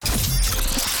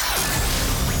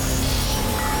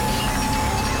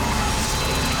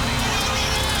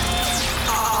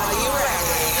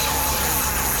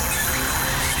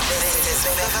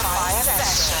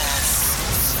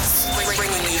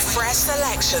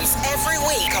selections every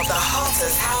week of the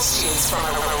hottest house tunes from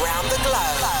around the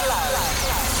globe.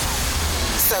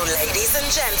 So ladies and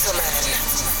gentlemen,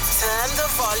 turn the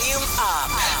volume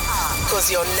up, because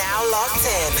you're now locked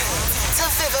in to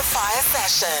Vivifier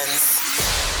Sessions.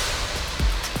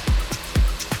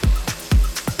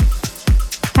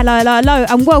 Hello,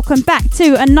 and welcome back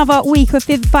to another week of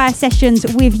Vivifier Sessions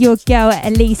with your girl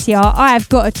Elysia. I have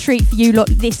got a treat for you lot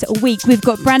this week. We've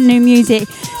got brand new music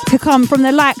to come from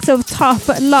the likes of Tough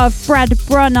Love, Brad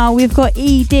Brunner, we've got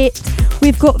Edith,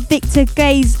 we've got Victor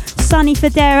Gaze, Sonny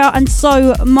Federa, and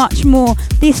so much more.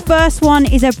 This first one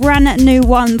is a brand new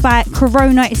one by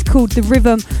Corona. It's called The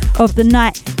Rhythm of the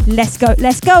Night. Let's go. The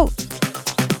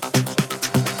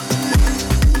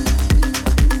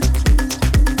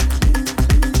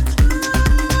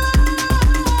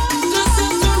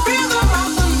rhythm of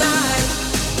my life.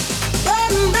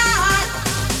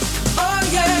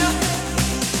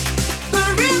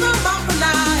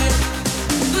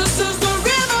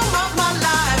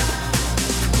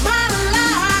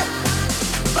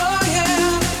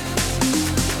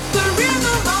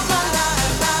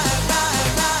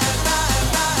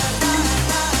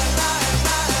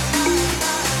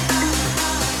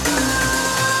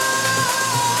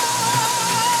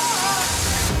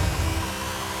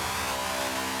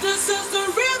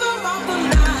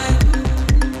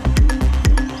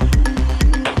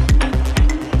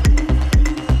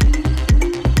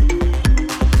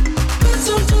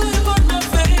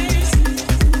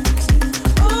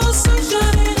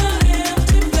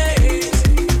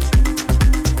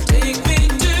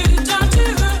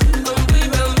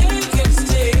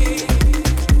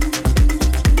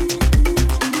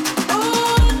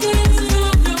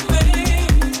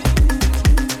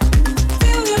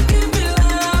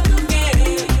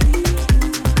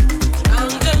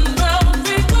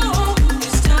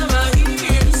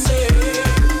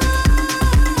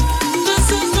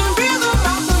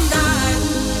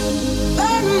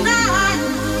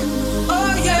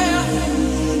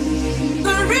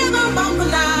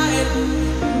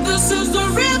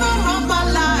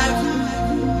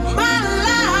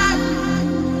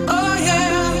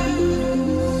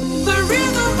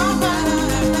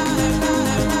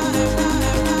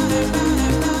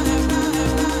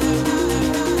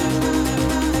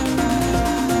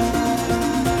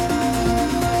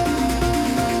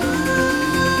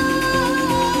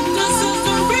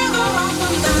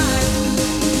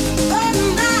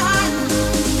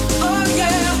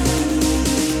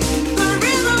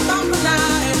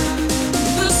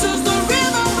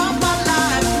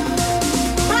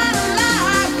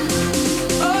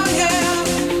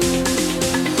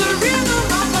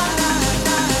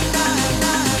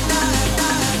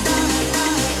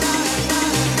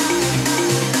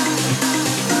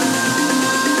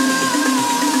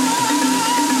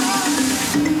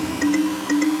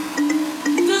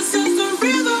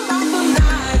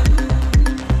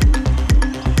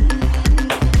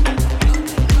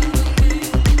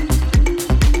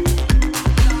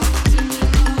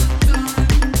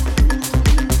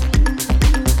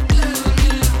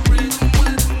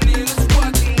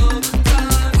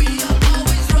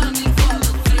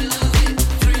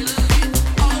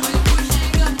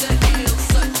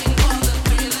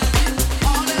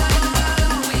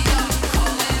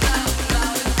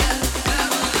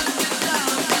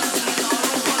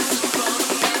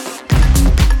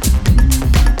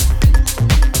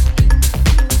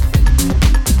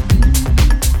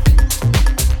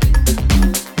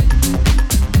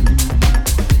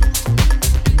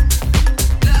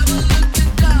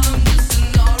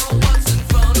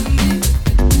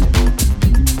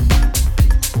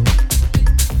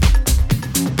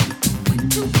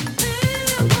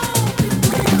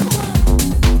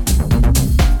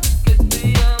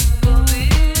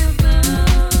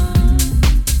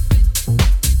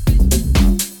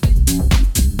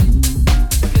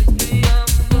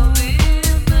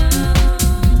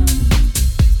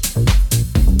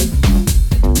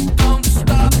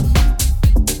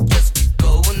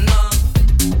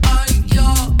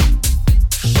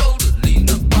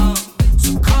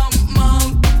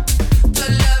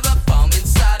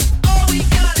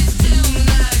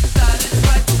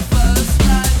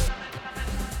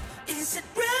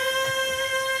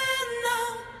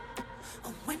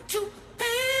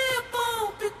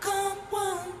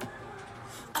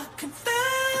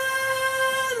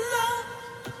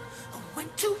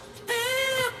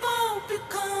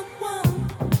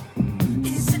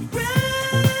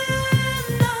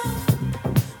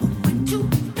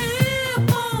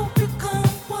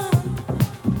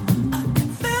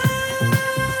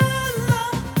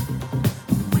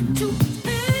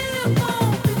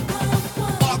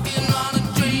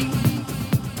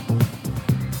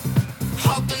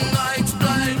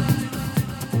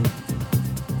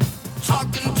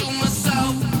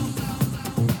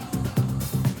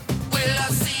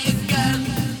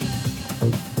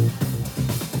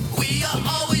 are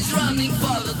always running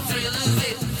for the thrill of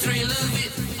it, thrill of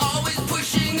it. Always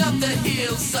pushing up the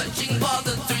hill, searching for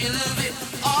the thrill of it.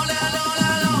 All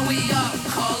along, we are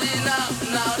calling out,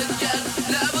 not a jet.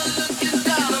 Never looking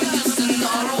down, I'm just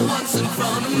another what's in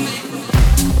front of me.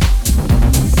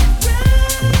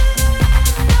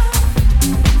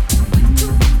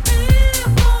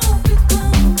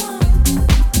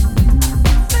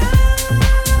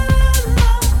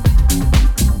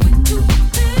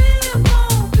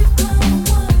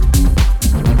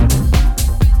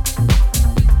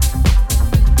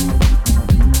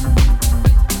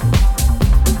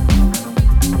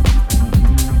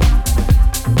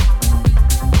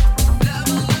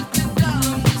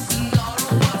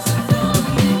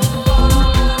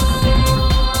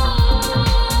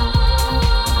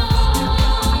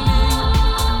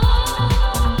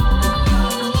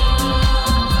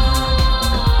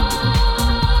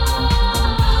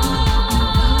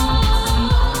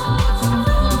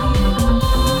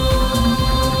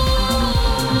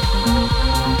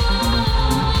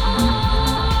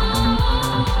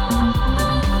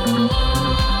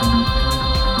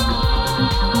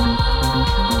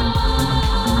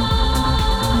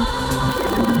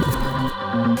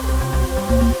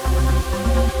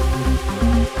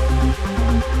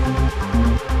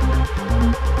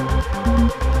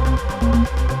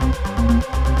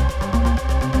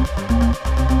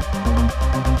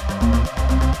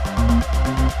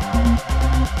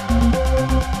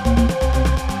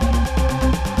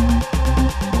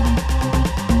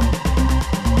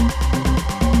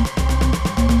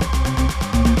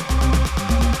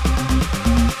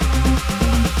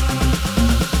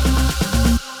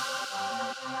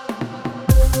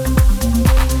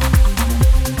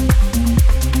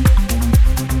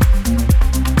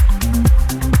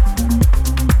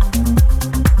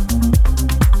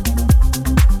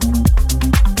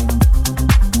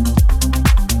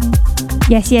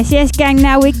 Yes, gang,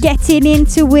 now we're getting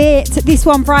into it. This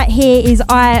one right here is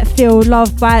I Feel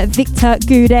Loved by Victor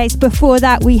Gudes. Before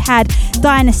that, we had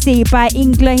Dynasty by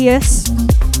Inglius,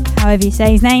 however you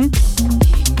say his name.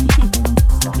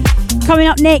 Coming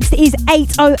up next is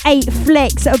 808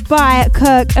 Flex by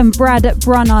Kirk and Brad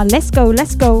Brunner. Let's go.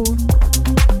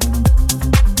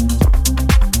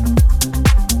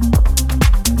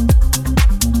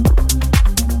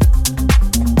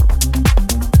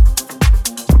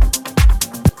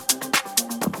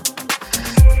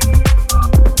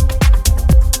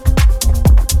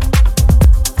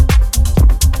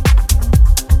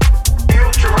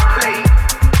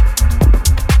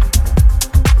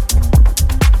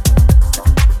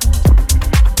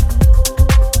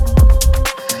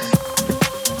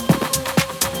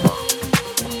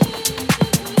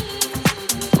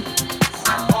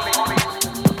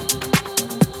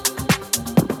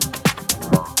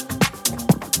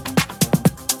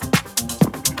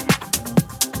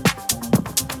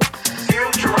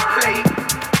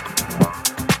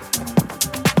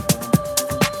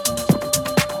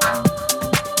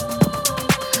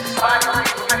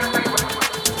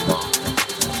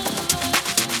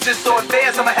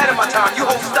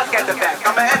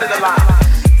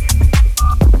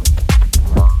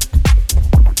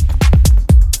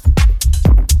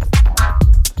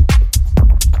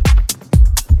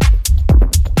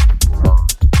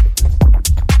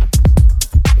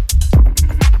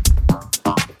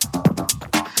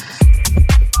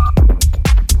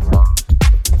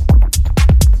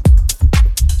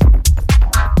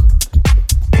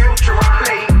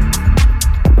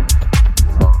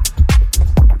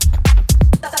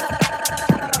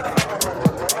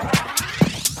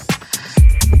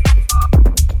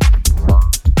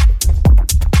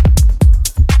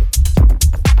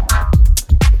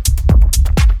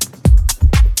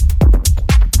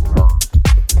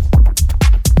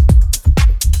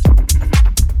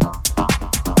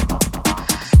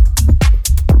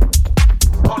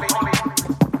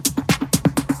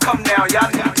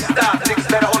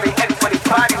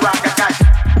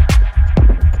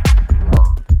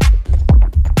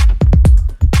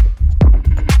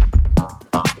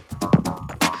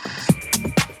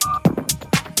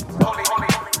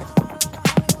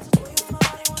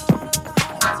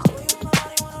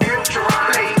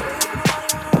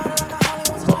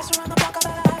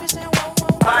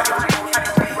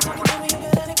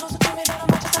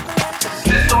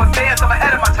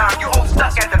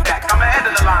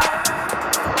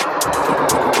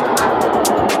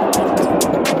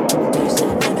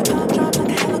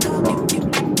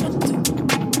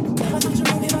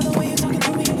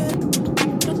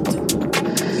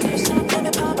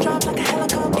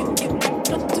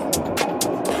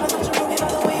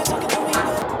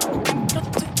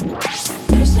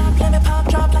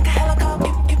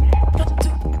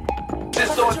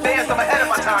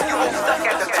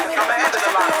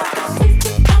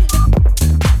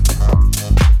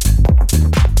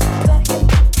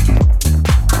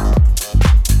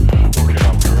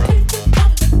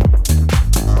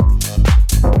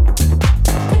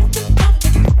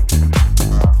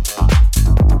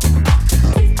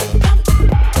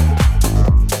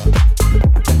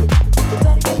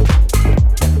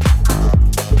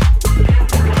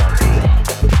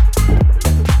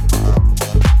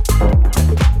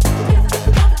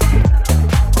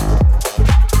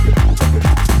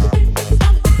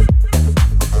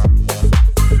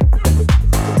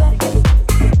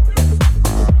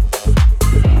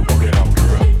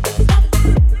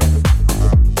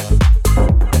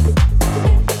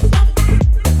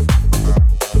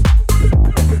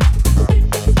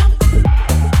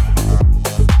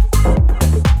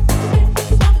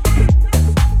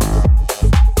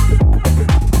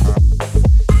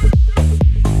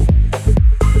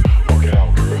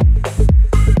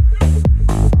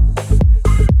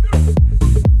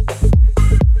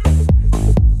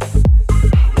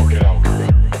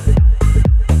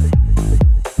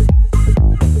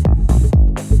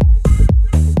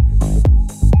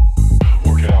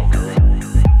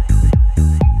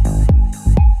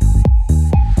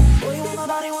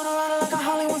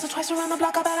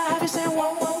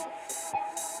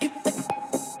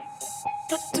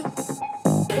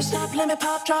 Stop, let me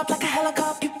pop, drop like a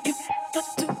helicopter.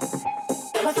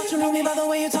 I thought you knew me by the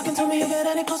way you're talking to me. You get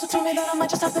any closer to me, then I might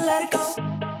just have to let it go.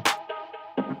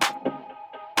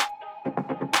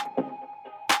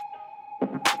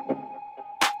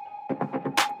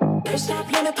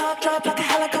 Stop, let me pop, drop like a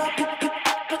helicopter.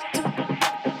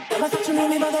 I thought you knew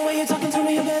me by the way you're talking to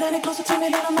me. You get any closer to me,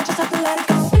 then I might just have to let it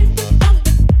go.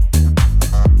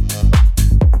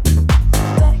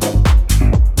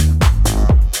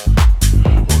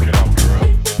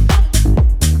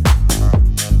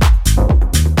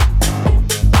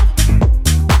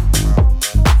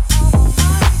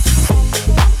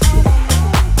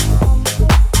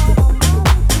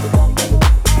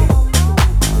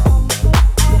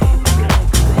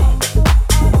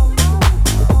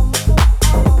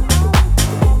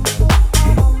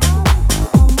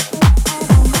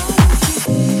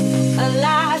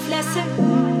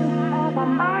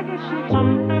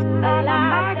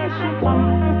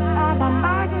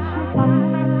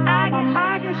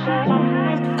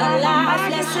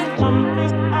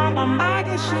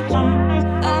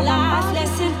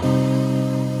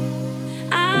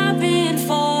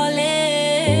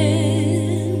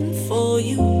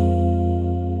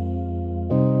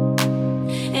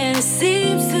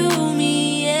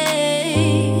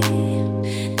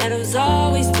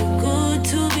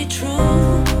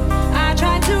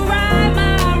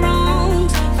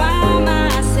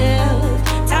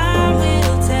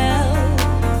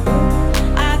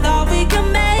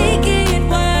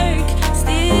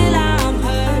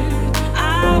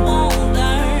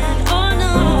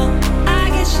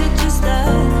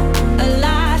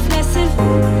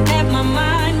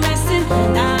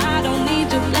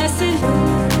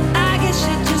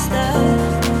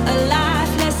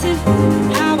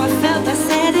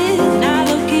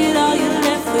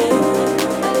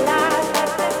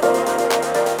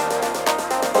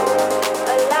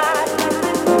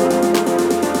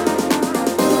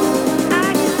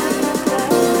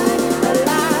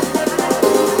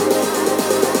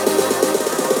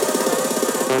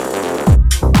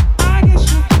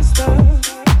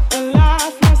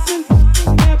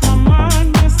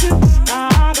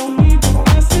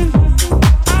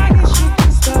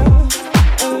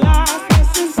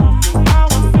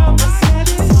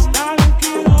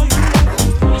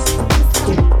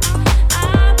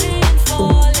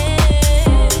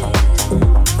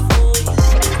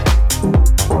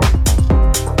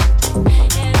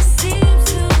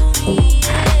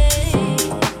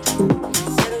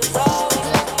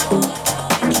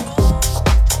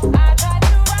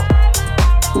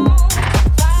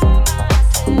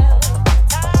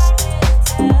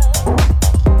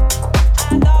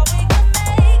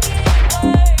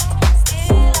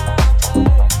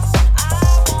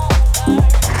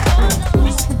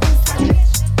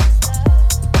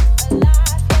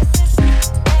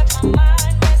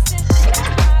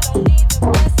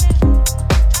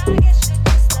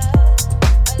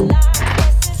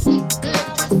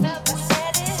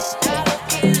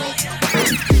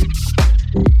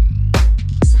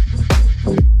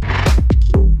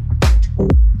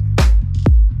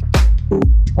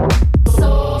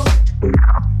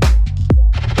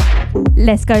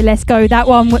 Let's go. That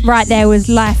one right there was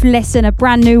Life Lesson, a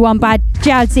brand new one by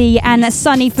Jazzy and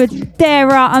Sunny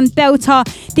Federa and Belter.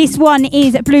 This one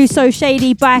is Blue So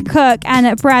Shady by Kirk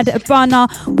and Brad Bunner.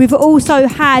 We've also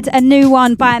had a new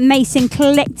one by Mason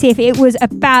Collective. It was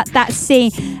About That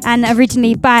Sea and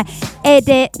originally by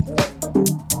Edit.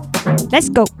 Let's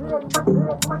go.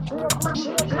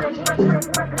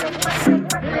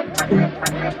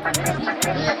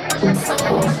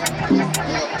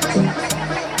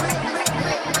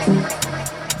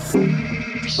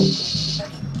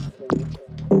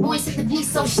 Voice of the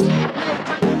beast, so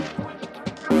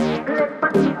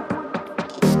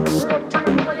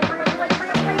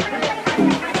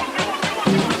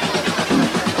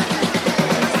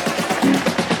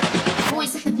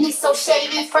Voice of the beast, so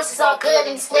shady. First is all good,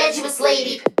 and instead you was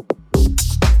lady.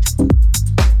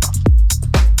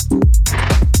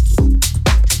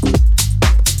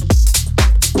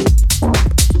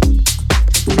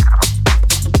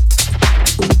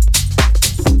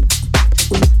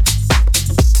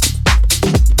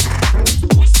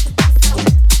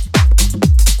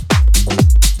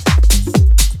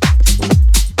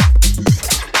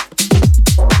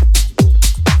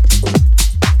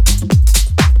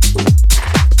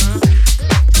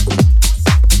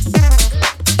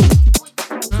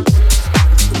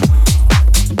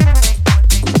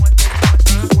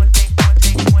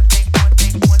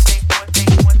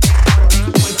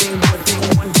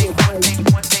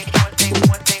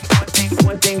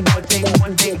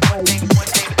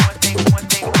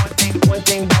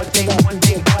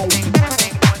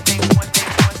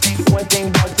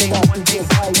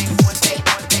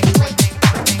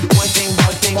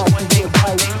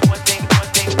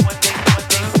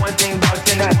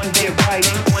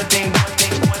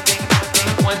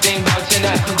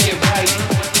 tonight, you get right.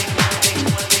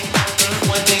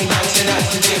 One thing about tonight,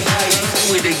 you get right.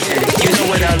 Do it again, you know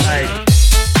what I like.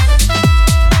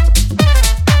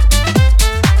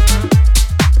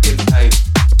 Get right.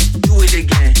 Do it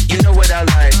again, you know what I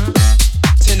like.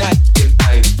 Tonight, get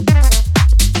right.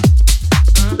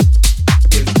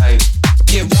 Get right.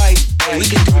 Get right. Hey, we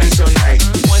can do this all night.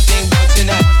 One thing about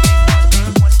tonight.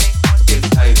 Get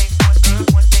right.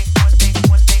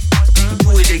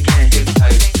 Do it again. Get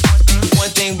right. One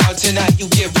thing about tonight, you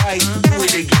get right. Do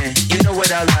it again. You know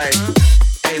what I like.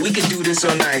 Hey, we can do this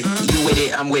all night. You with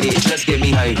it, I'm with it. Just get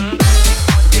me hype.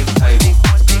 Get hype.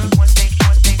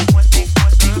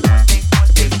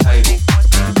 Get hype.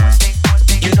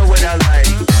 You know what I like.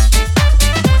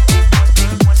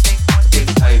 Get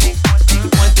hype.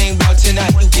 One thing about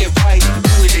tonight, you get right.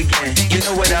 Do it again. You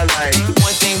know what I like.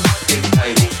 One thing, get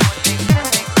hype.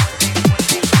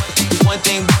 One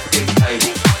thing, get hype.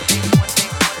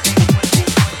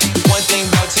 One thing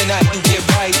about tonight, you get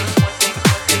right.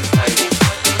 Get hype.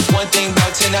 One thing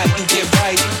about tonight, you get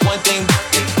right. One thing,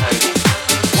 get hype.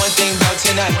 One thing about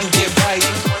tonight, you get right.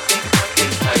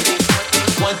 Get hype.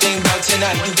 One thing about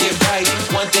tonight, you get right.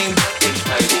 One thing, get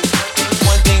hype.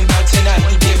 One thing about tonight,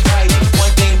 you get right.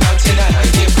 One thing about tonight, I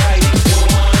get right.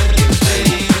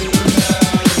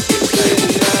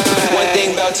 One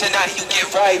thing about tonight, you get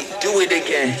right. Do it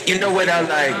again. You know what I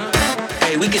like.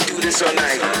 Hey, we can do this all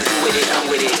night. You with it, I'm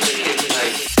with it. Get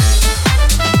hype.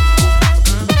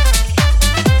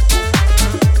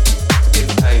 Get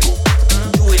hype.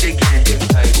 Do it again. Get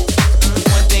hype.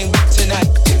 One thing about tonight,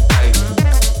 get hype.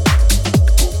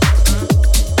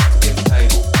 Get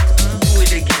hype. Do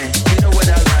it again. You know what I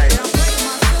like.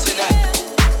 Tonight.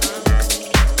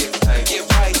 Get hype. Get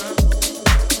right.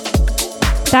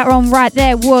 That one right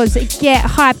there was Get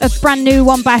Hype, a brand new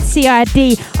one by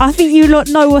CID. I think you lot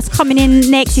know what's coming in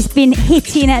next. It's been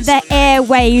hitting at the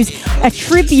airwaves. A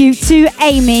tribute to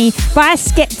Amy by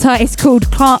Skepta. It's called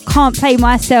Can't Play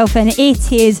Myself, and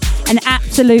it is an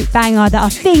absolute banger that I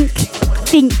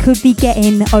think could be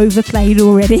getting overplayed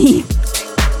already. He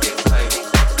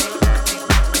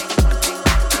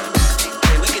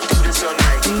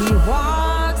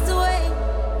walks away,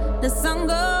 the sun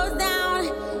goes down.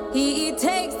 He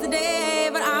takes the day,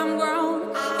 but I'm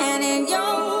grown. And in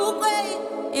your way,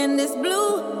 in this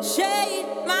blue shade,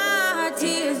 my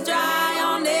tears dry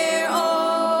on their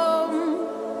own.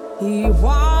 He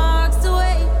walks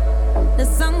away, the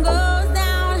sun goes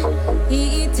down.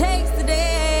 He takes the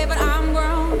day, but I'm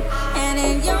grown. And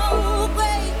in your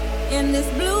way, in this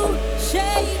blue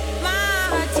shade,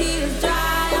 my tears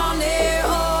dry on their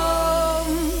own.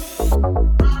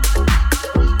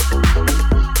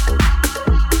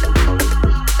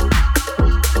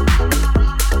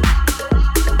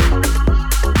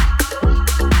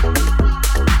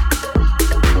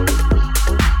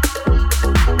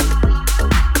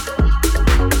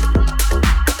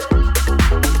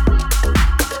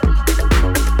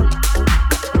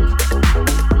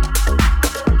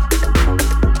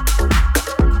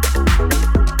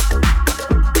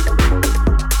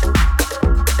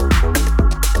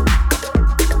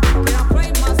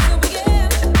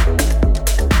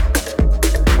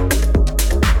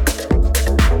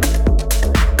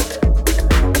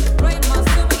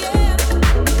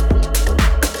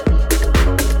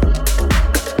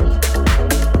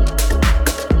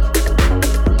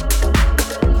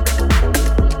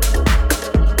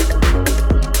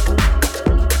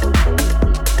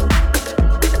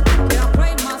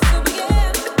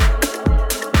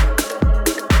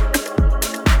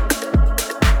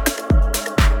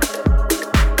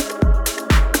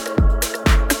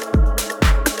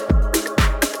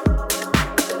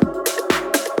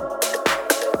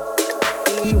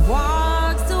 He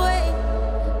walks away,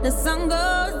 the sun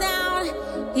goes down.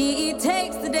 He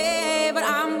takes the day, but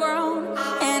I'm grown.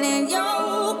 And in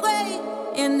your way,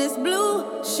 in this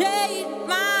blue shade,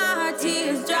 my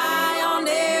tears dry on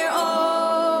their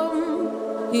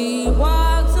own. He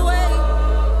walks away,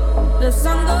 the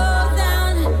sun goes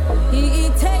down. He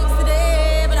takes the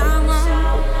day, but I'm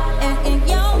grown. And in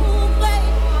your way,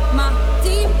 my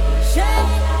deep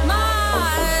shade,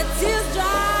 my tears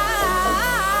dry.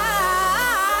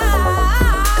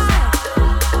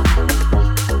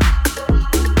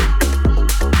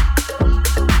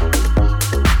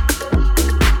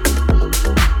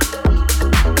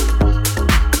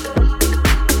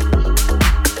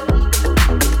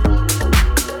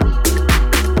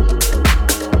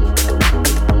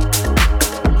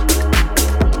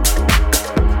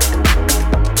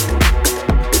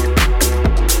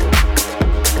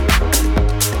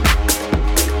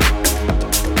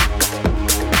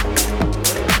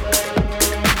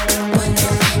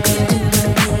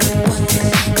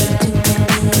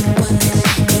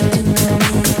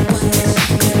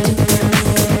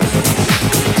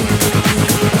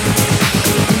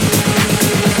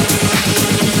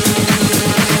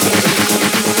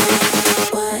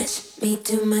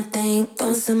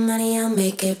 some money, I'll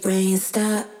make it rain.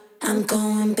 Stop. I'm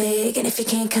going big, and if you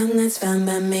can't come, that's fine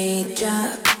by me.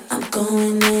 Drop. I'm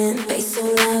going in, bass so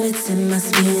loud it's in my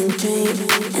skin.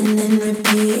 Drink, and then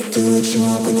repeat. Do what you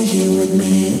want when you're here with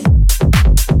me.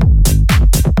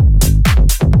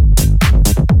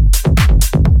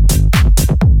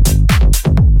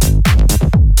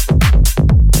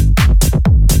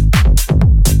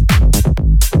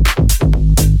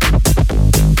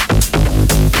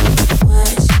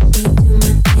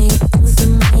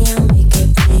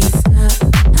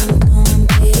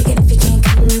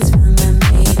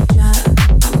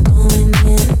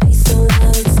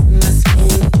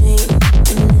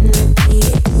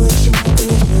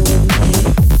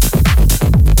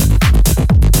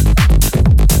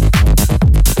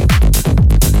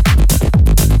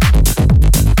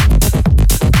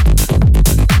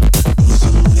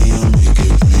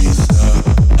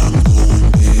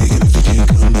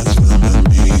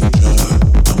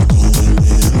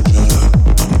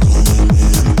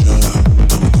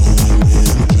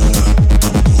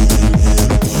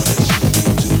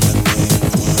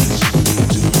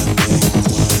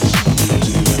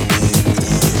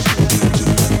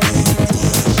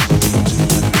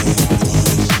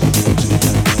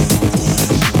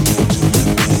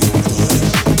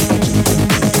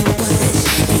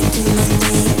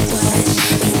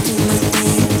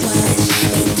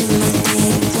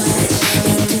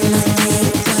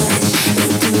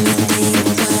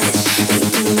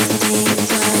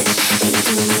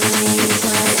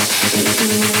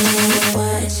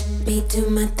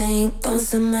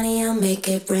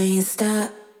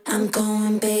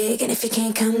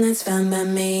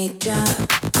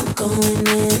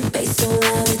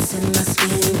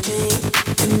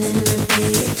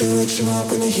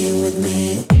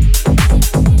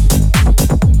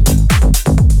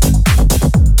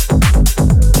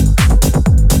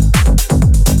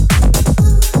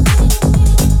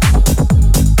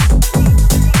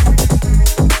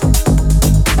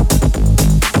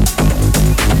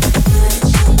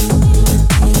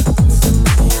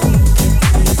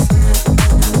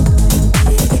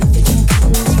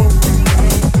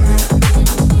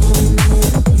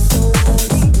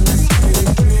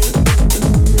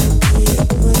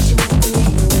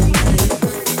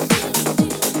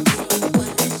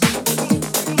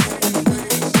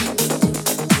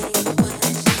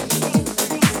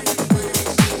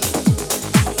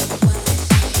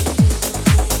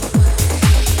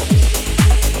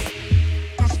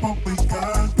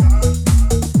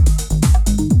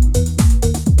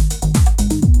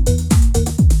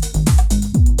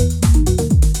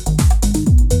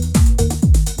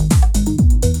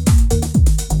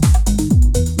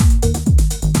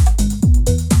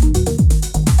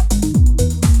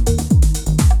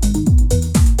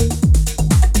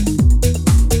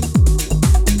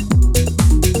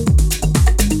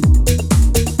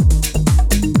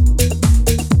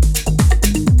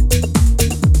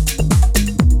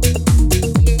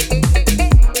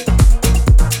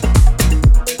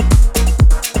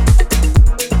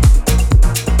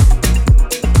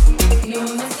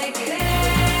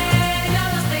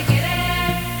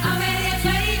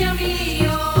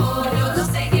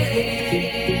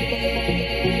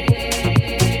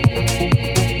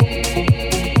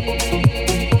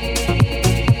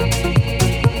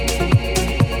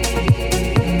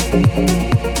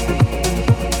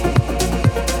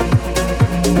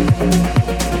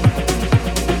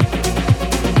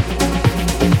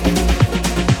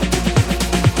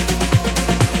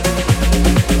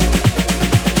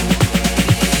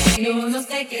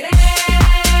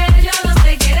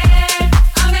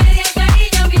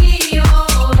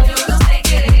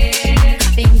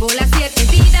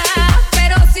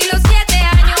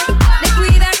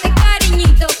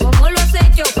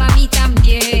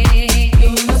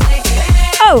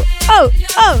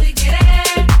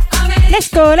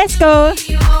 Let's go.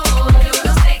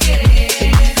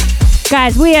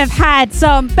 Guys, we have had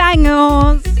some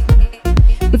bangers.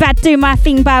 We've had Do My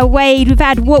Thing by Wade. We've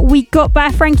had What We Got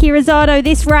by Frankie Rosado.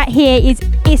 This right here is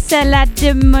Elysia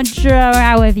de Madro,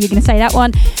 however you're going to say that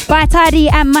one, by Tidy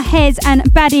and Mahez and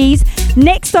Baddies.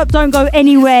 Next up, don't go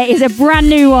anywhere, is a brand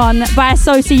new one by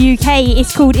Sosa UK.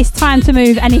 It's called It's Time to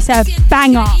Move and it's a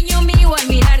banger.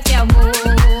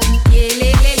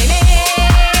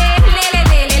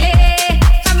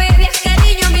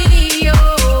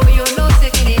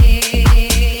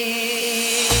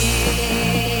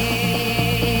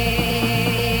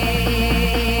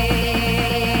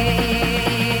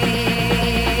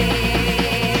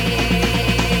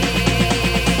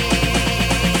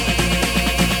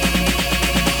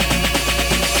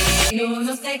 Yo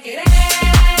no sé querer,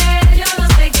 yo no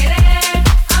sé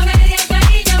querer.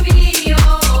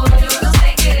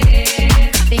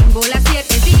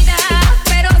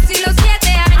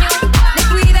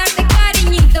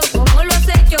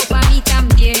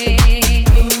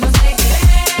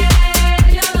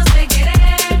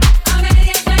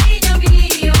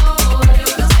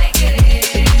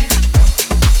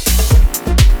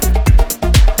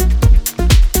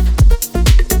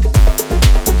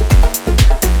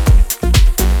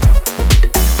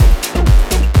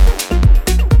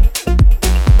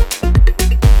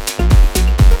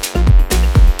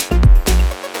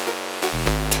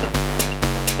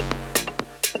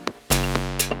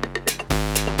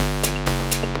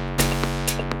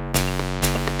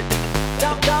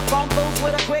 jumped up on fools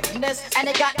with a quickness, and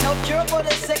they got no cure for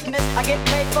this sickness. I get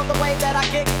paid for the way that I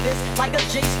kick this, like a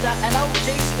G-star, an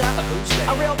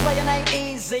OG-star. A real player named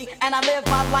Easy, and I live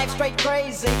my life straight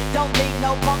crazy. Don't need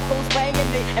no punk fools paying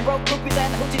me, and broke groupies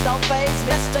and hoochies don't faze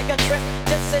me. Let's take a trip,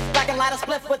 just sit back and light a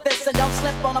spliff with this, and don't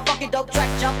slip on a funky dope track.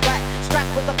 Jump back,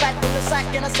 strapped with a fat bullet sack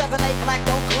in a 7/8 black,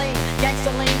 don't clean.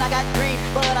 Gangsta lean, I got green,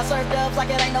 but I serve dubs like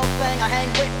it ain't no thing. I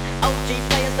hang with OG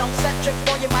players, don't set trick,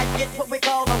 or you might get what we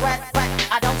call a rat pack.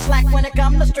 I don't slack when it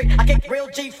come to street. I kick real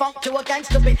G-funk to a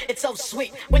gangster beat. It's so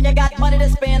sweet. When you got money to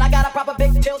spend, I got a proper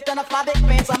big tilt and a fly big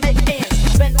fence. I make ends,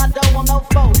 spend my dough on no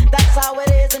foe. That's how it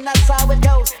is and that's how it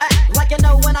goes. Act like you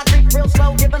know when I creep real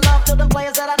slow, giving love to the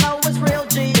players that I know is real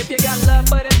G. If you got love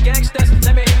for them gangsters,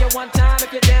 let me hear you one time.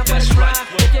 If you're down for the rhyme.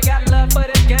 If you got love for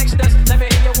them gangsters, let me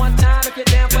hear you one time. If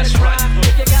you're down for the rhyme.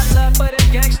 If you got love for them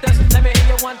gangsters, let me hear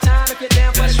you one time. If you're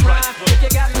down for the rhyme. If you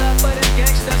got love for them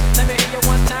gangsters, let me hear you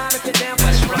one time. If you're down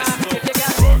for the rhyme. If you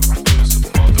got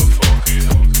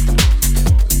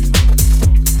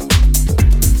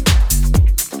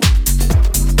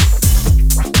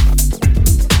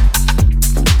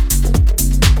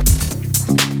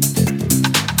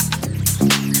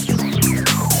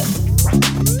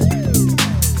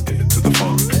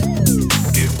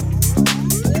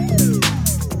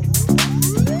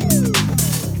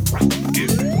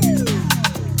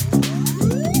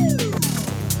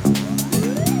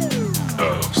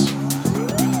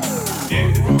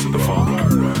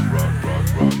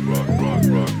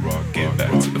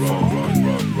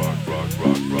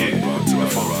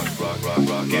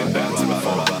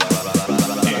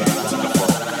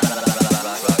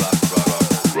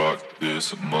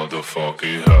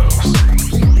motherfucking house.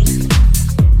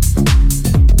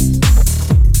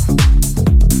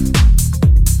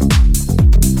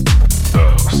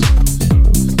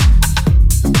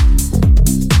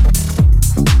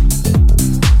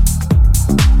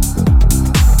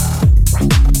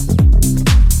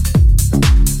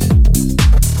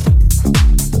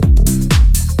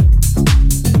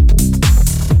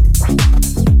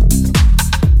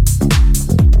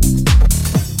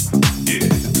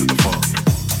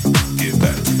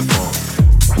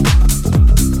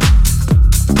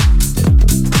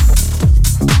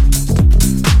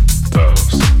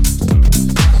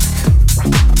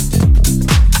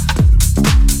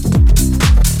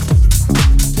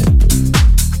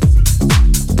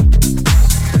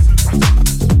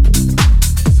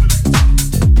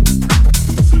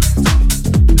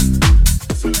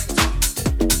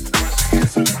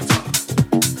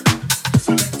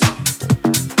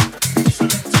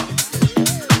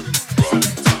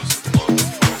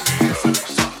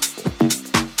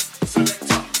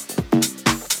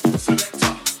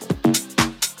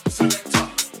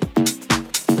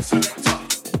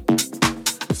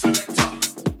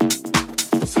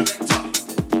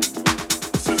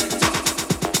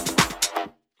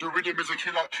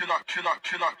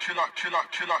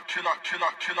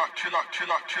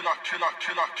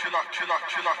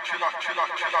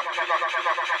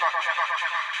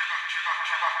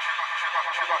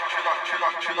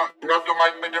 Grab the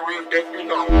mic, make the real dead me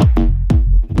now.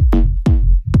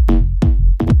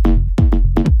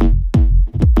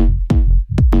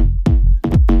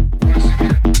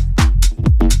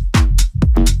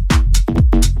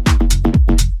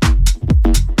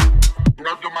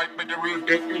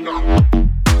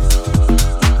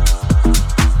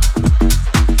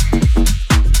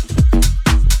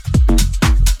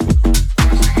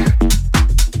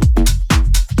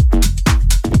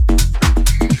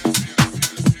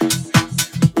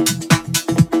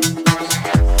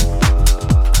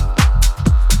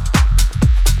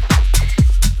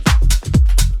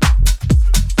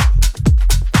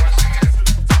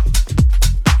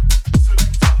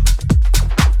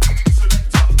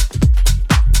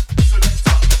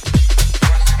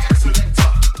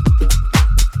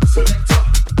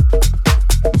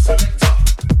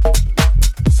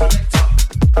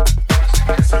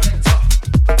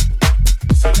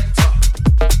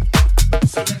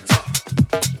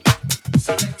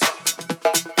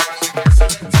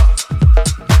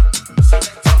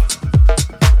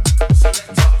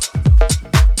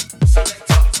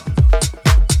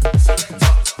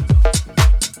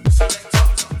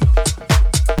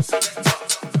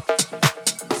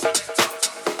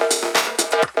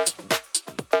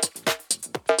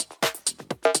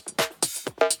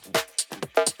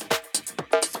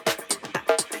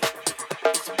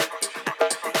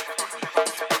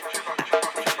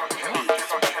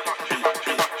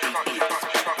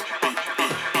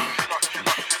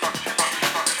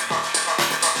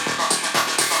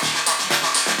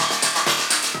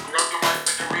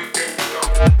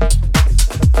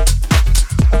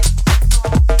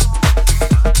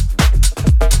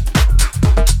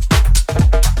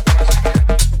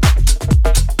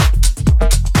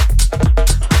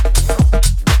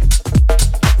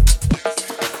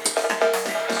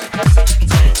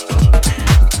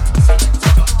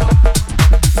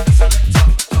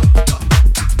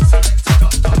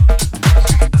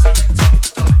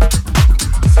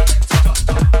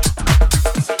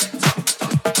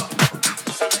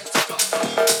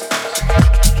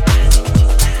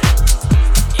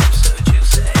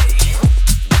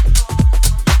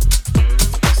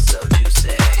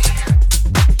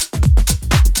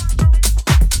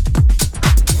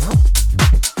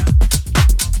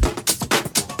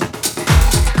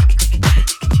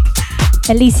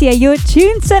 Elysia, your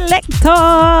tune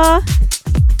selector.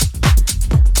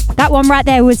 That one right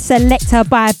there was Selector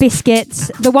by Biscuits.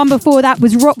 The one before that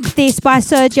was Rock This by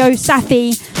Sergio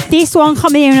Safi. This one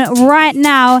coming in right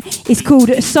now is called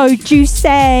So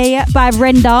Juicy by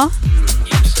Renda.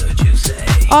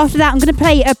 After that, I'm going to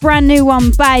play a brand new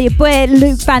one by your boy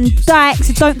Luke Van Dyke,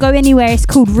 so don't go anywhere. It's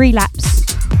called Relapse.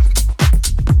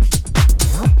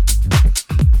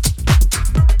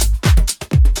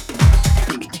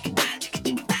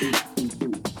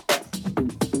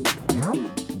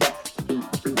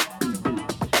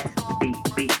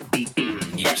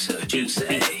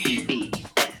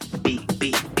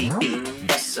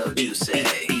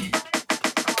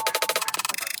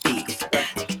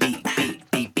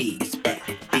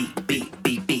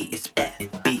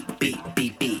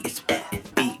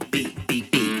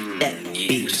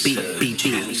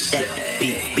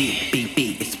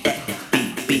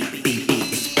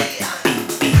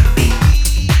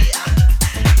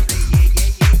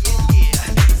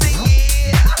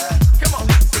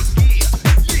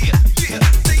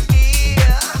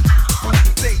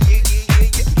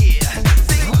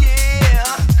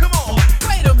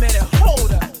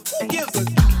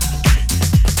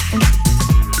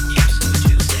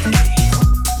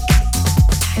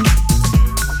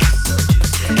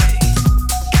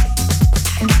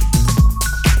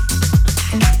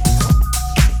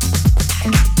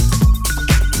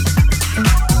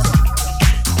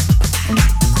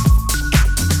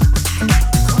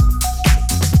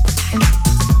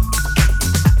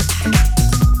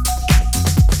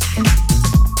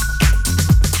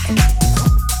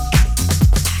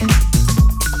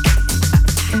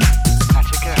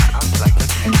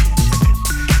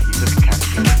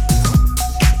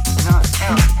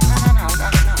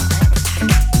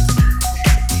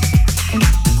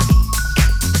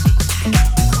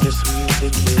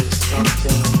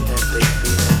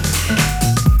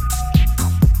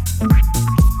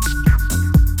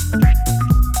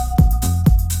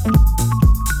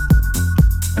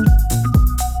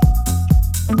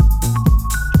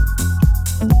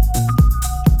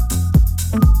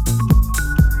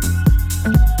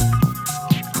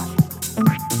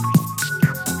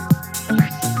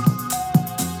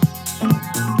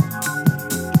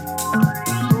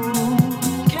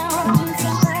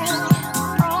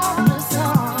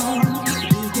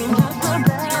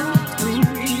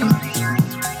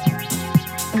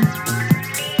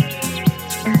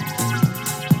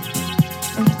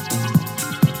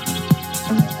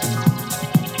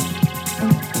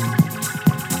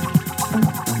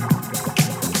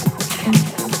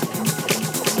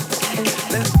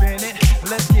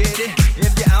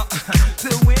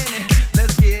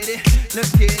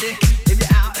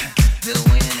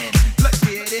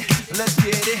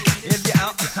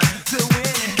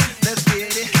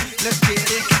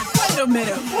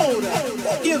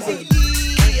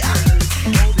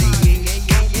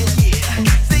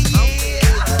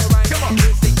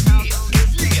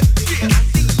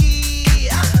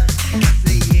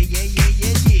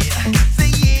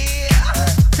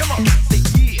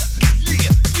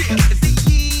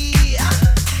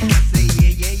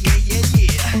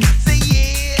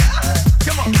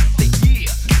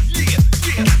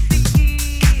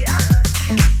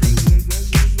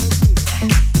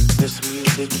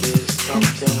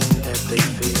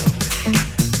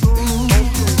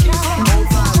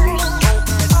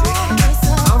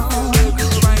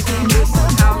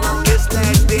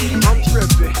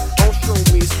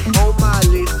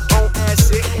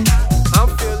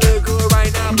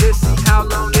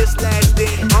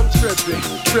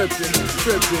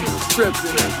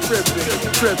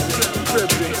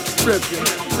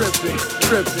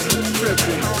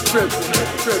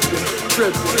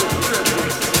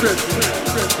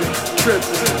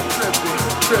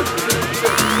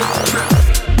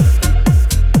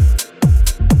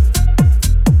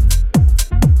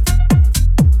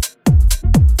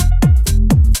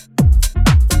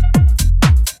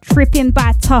 Tripping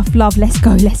by Tough Love. Let's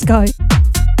go, let's go.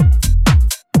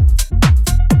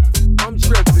 I'm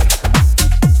tripping.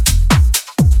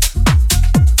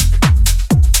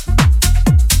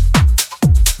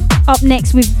 Up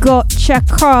next, we've got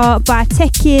Chakra by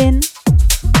Tekin.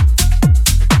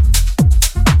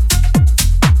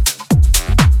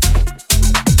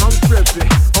 I'm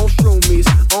tripping on shroomies,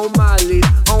 on Molly,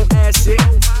 on acid.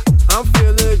 I'm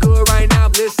feeling good right now.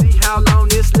 Let's see how long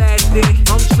this lasting.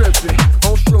 I'm tripping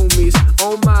on shroomies,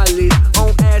 on Molly,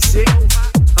 on acid.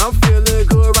 I'm feeling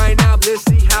good right now. Let's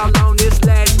see how long this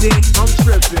lasting. I'm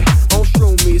tripping on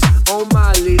shroomies, on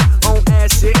Molly, on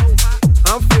acid.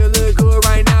 I'm feeling good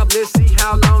right now. Let's see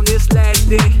how long long this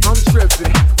lasting. I'm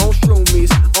tripping on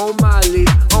shroomies, on Molly,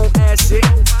 on acid.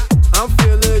 I'm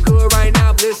feeling good right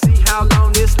now, let's see how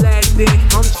long this lasting.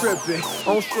 I'm tripping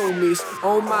on shroomies,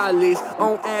 on Molly,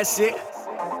 on acid.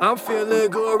 I'm feeling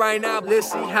good right now,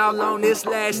 let's see how long this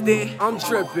lasting. I'm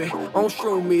tripping on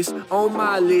shroomies, on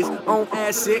Molly, on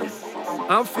acid.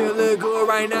 I'm feeling good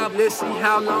right now, let's see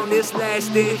how long this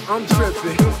lasting. I'm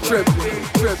tripping, tripping,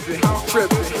 tripping,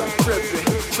 tripping, tripping,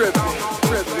 tripping,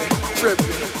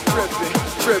 tripping, tripping,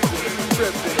 tripping,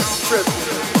 tripping,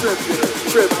 tripping,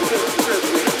 tripping, tripping, tripping,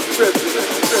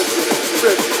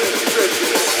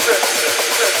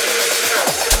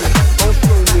 on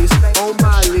shroomies, on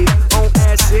Molly, on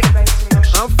acid.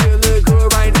 I'm feeling good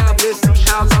right now, let's see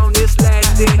how long this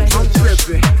lasting. I'm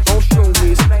tripping on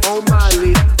shroomies, on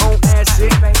Molly, on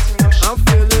acid. I'm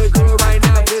feeling good right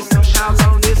now, let's see how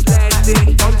long this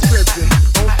lasting. I'm tripping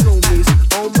on shroomies,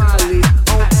 on Molly,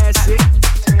 on acid.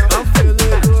 I'm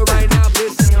feeling good right now,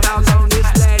 let's see how long this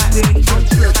lasting. I'm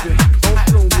tripping on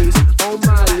shroomies, on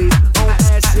Molly, on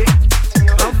acid.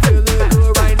 I'm feeling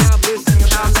good right now, let's see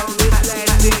how long this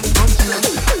lasting. I'm tripping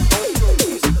on shroomies,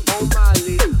 on Molly, on acid.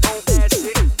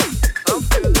 I'm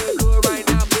feeling good right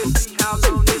now, let's see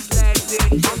how long this lasting.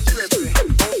 I'm tripping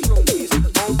on shroomies,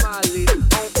 on Molly,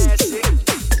 on acid.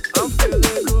 I'm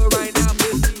feeling good right now,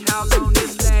 let's see how long this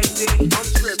lasting. I'm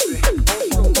tripping on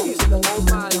shroomies, on Molly,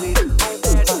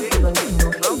 on acid.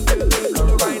 I'm feeling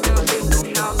good right now, let's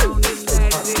see how long this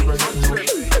lasting. I'm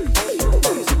tripping on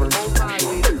shroomies, on Molly,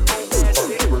 on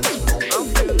acid. I'm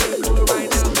feeling good right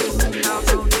now, let's see how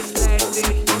long this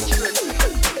lasting. I'm tripping.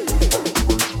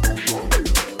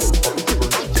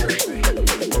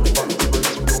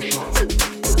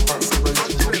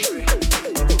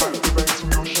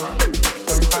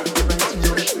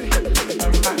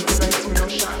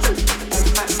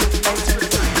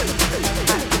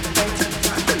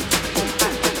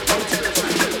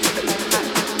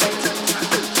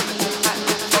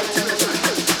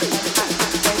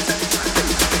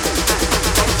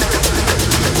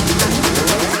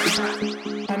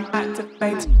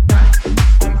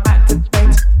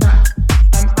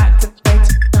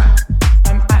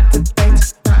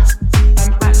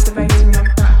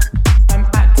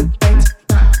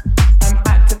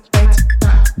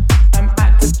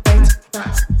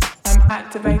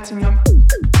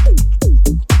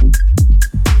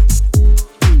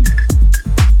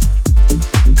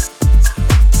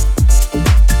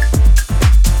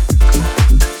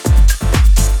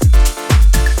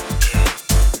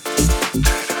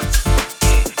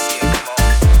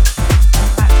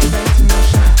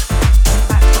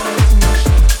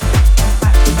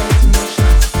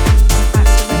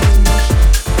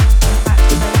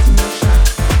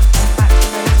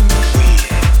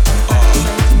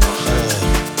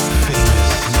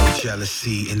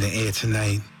 In the air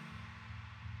tonight,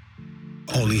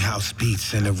 only house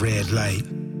beats and a red light.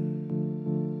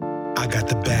 I got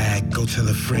the bag, go tell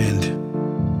a friend.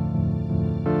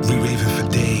 We raving for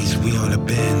days, we on a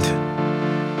bend.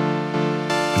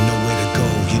 Nowhere to go,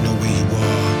 you know where you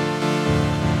are.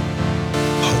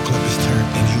 Whole club is turned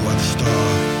and you are the star.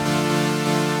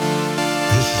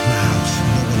 This is my house,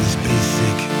 no one is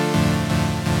basic.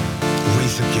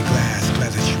 Raise up your glass,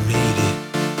 glad that you made it.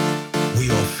 We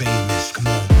all famous, come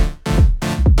on.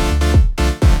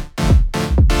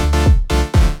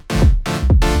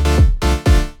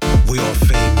 We all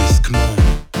famous, come on.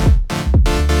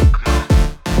 Come on.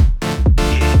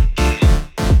 Yeah, yeah.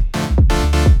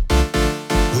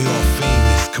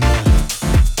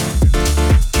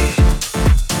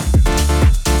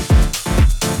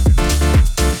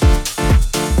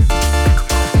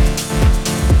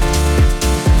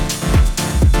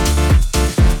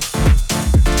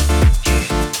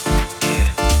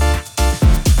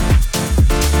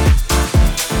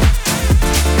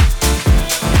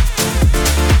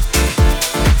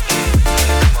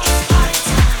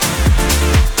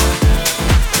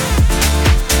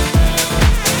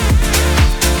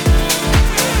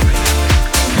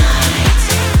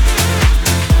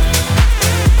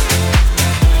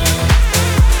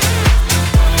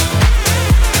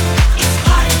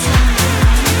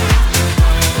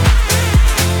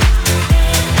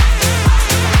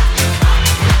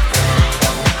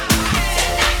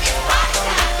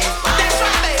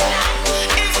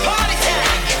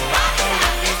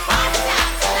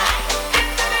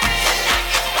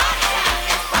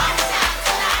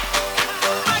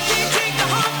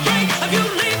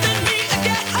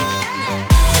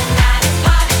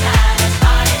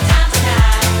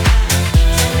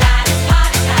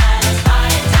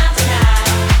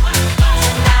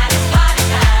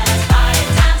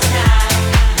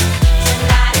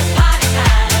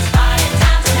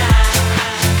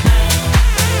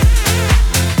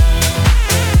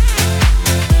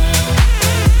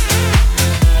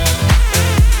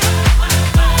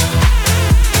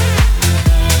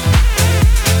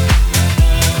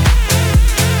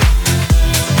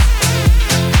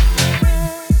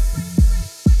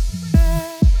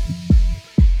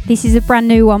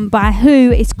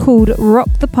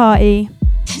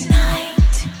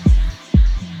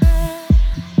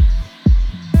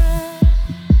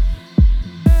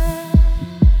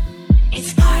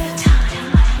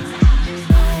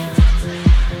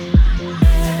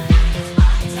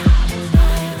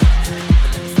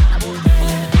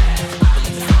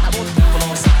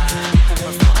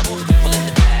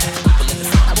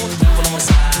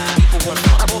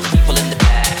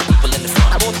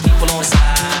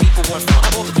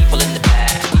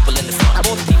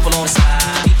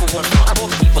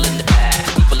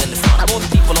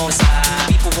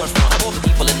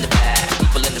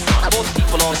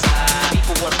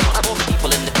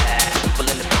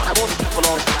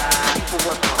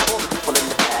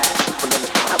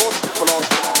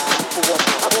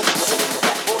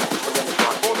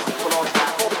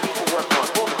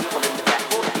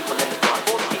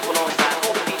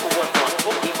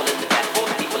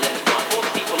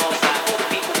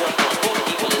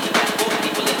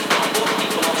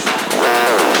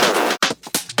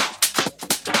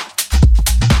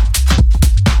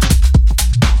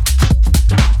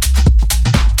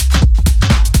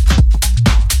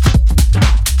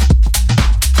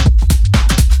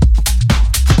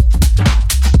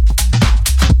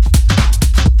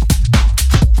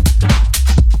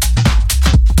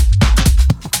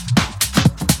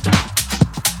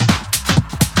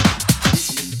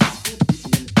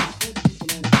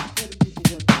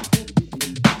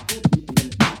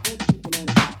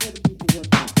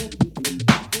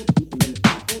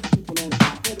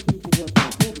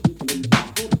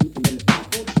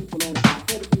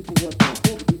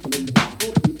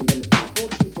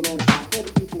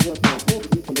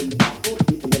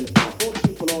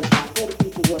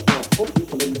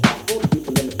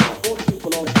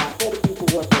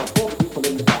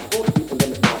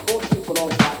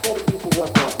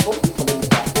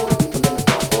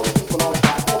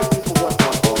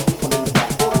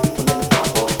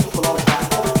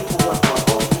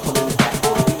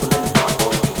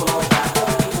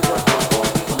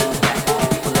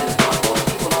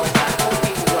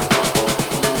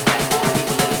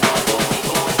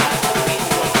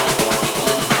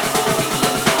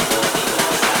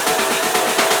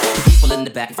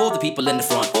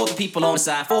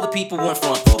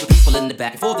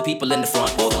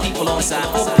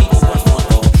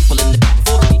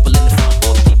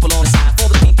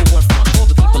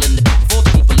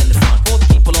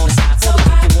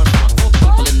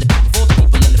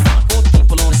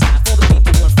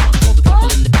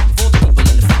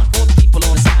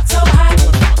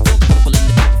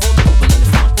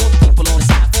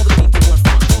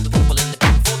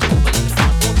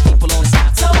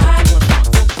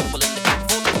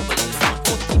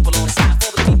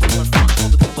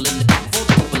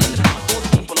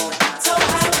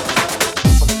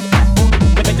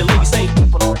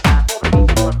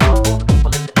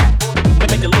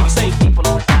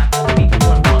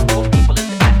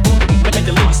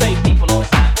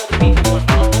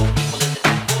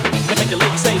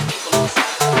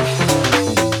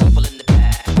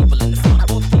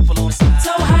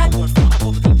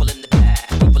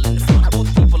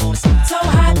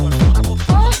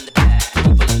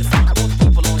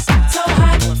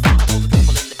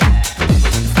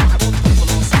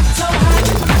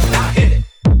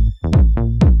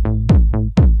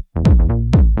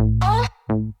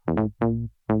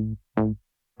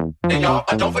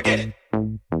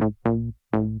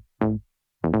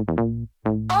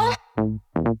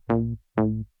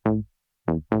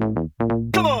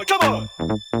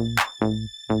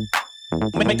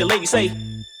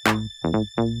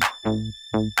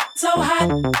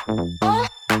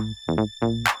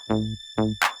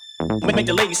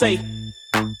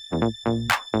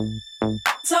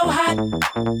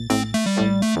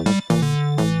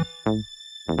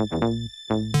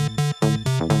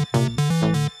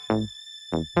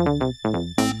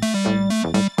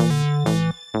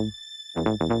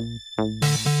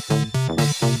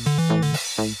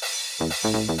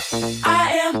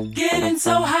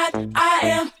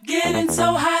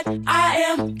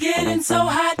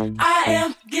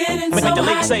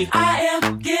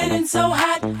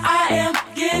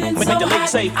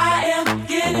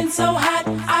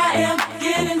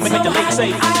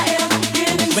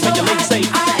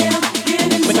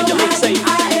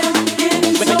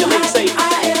 Make the lady say,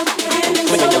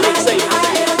 make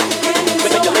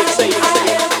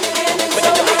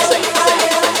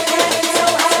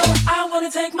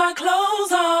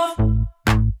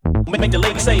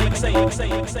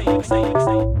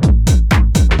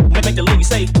the lady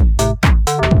say,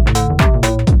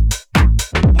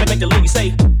 make the lady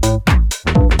say.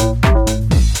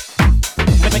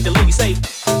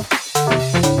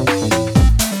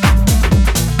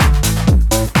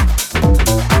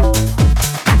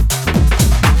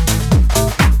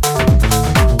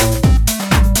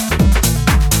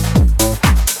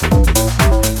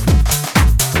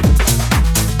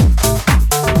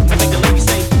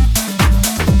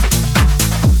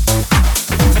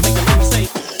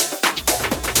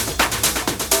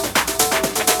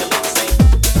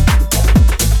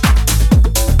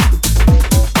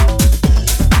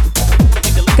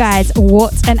 Guys,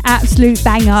 what an absolute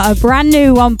banger. A brand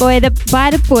new one by the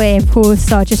boy Paul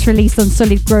Star, just released on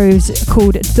Solid Grooves,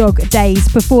 called Dog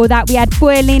Days. Before that, we had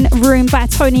Boiling Room by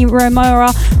Tony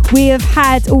Romera. We have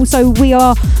had also We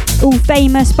Are All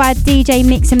Famous by DJ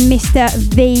Mix and Mr.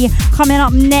 V. Coming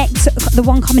up next, the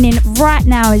one coming in right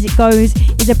now as it goes,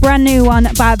 is a brand new one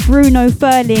by Bruno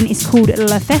Furlin. It's called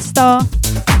La Festa.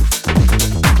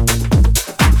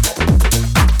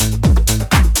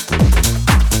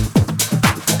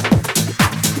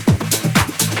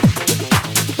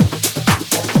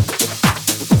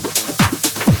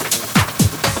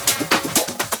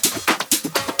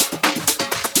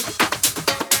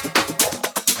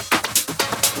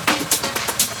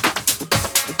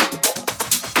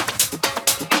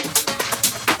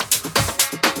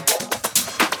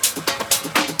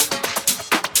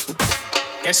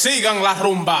 Que sigan la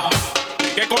rumba,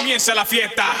 que comience la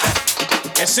fiesta.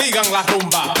 Que sigan la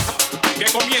rumba, que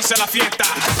comience la fiesta.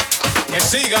 Que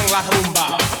sigan la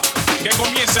rumba, que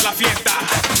comience la fiesta.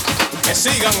 Que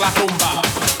sigan la rumba,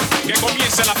 que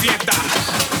comience la fiesta.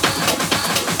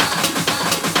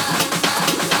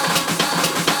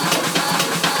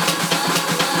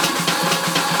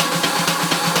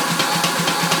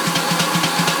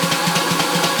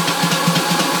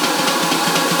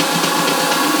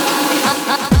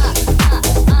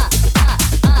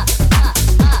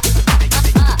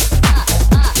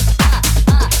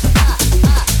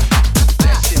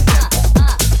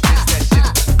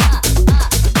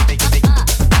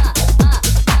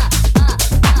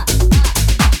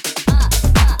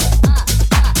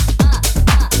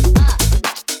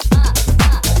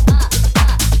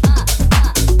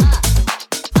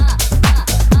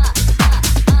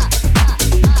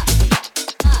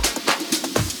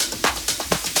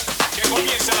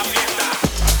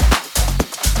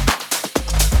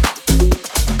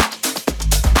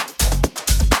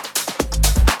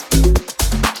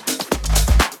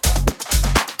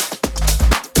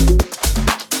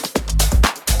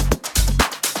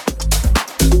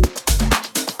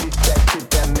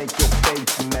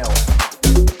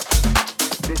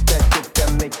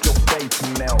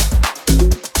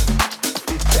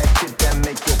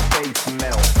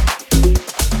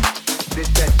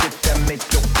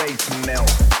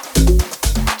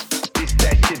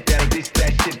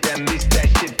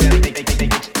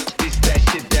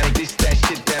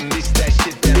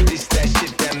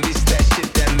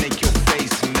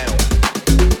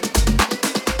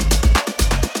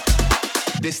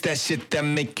 That shit that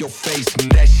make your face,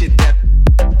 that shit that.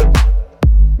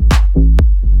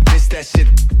 This that shit.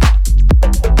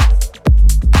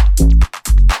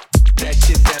 That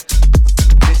shit that.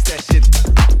 This that shit.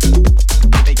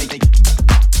 That shit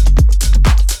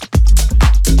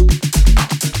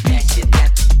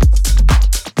that.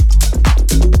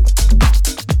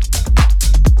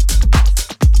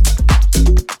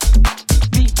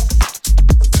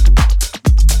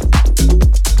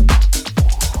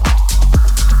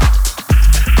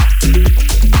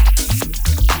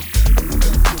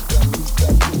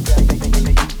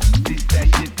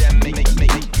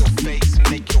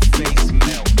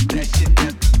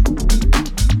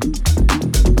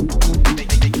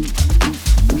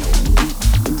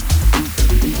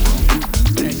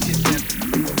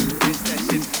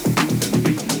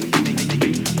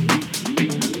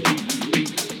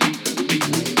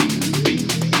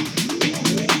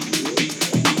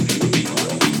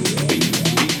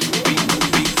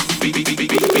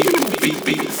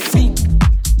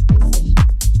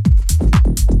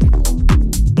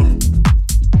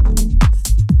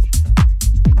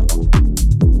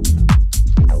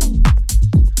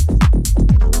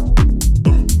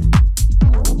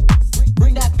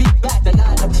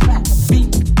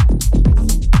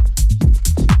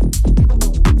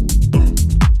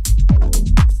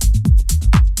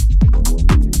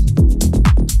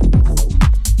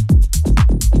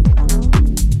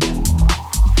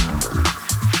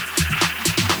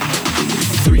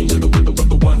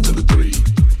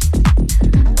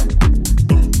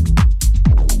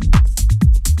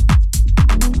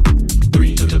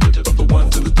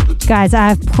 Guys, I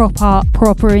have proper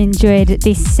enjoyed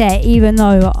this set, even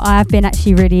though I've been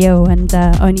actually really ill and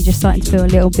only just starting to feel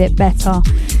a little bit better.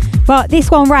 But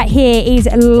this one right here is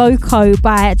Loco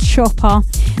by Chopper.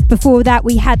 Before that,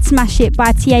 we had Smash It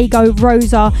by Tiago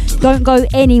Rosa. Don't go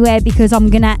anywhere because I'm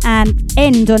going to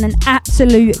end on an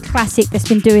absolute classic that's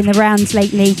been doing the rounds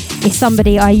lately. It's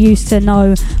Somebody I Used to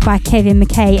Know by Kevin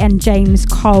McKay and James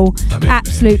Cole.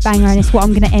 Absolute banger, and it's what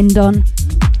I'm going to end on.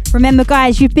 Remember,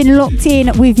 guys, you've been locked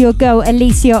in with your girl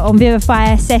Elysia on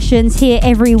Vivifier Sessions, here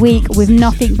every week with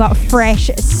nothing but fresh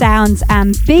sounds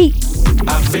and beats.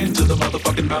 I've been to the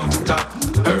motherfucking mountaintop.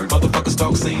 Heard motherfuckers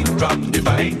talk, seen them drop. If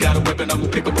I ain't got a weapon, I'm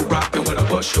gonna pick up a rock. And when I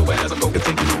bust your ass, I'm gonna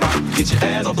continue to rock. Get your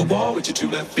ass off the wall with your two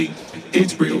left feet.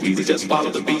 It's real easy, just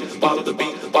follow the beat. Follow the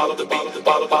beat, follow the beat,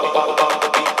 follow the beat.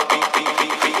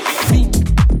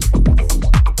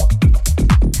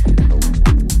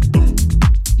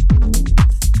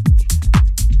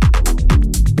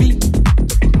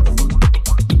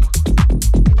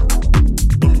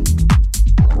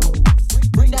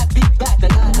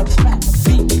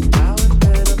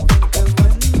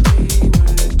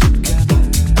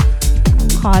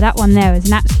 That one there was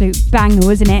an absolute banger,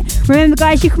 wasn't it? Remember,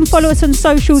 guys, you can follow us on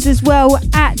socials as well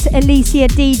at Elysia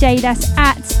DJ. That's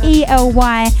at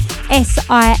ELYSIA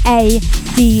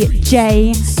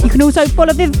DJ. You can also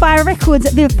follow Vivifier Records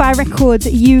at Vivifier Records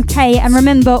UK. And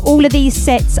remember, all of these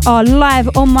sets are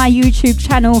live on my YouTube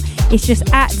channel. It's just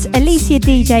at Elysia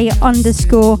DJ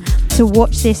 _ to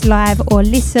watch this live or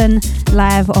listen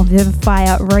live on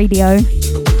Vivifier Radio.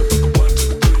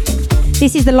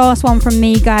 This is the last one from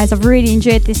me, guys. I've really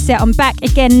enjoyed this set. I'm back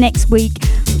again next week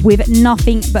with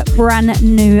nothing but brand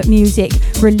new music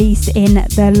released in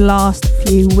the last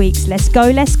few weeks. Let's go,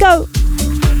 let's go.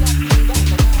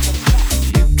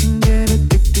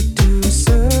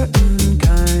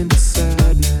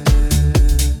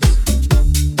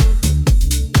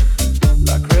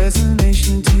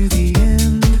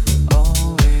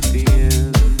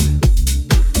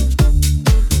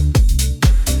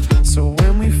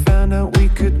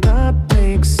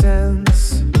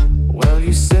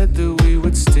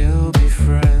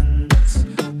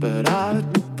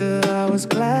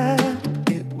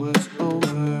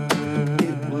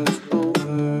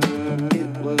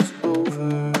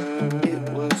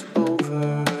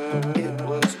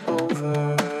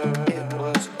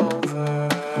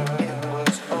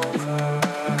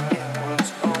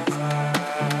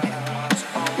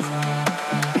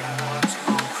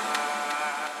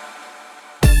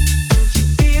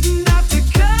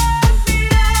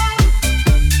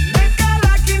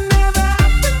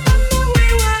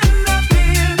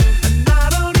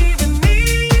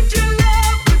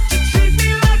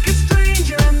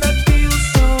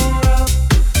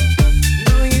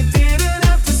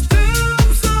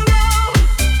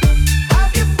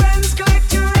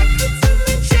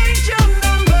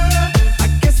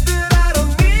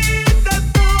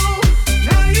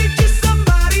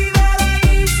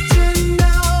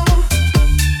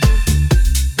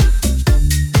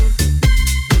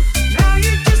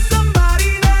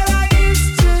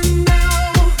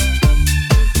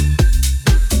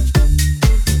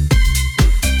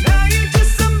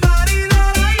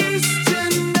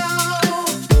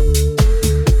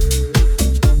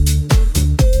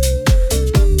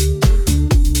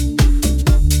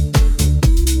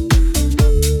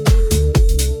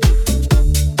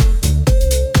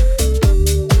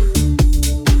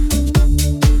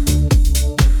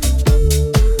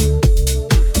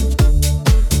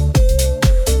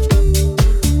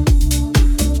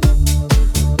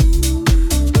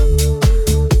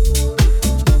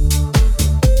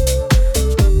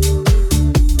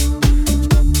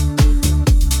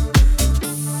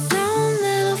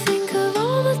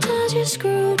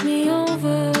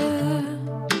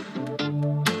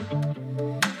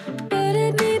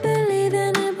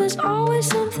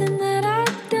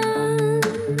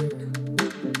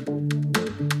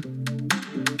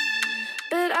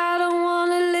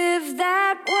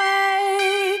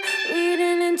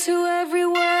 To every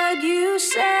word you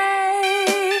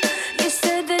say, you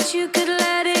said that you could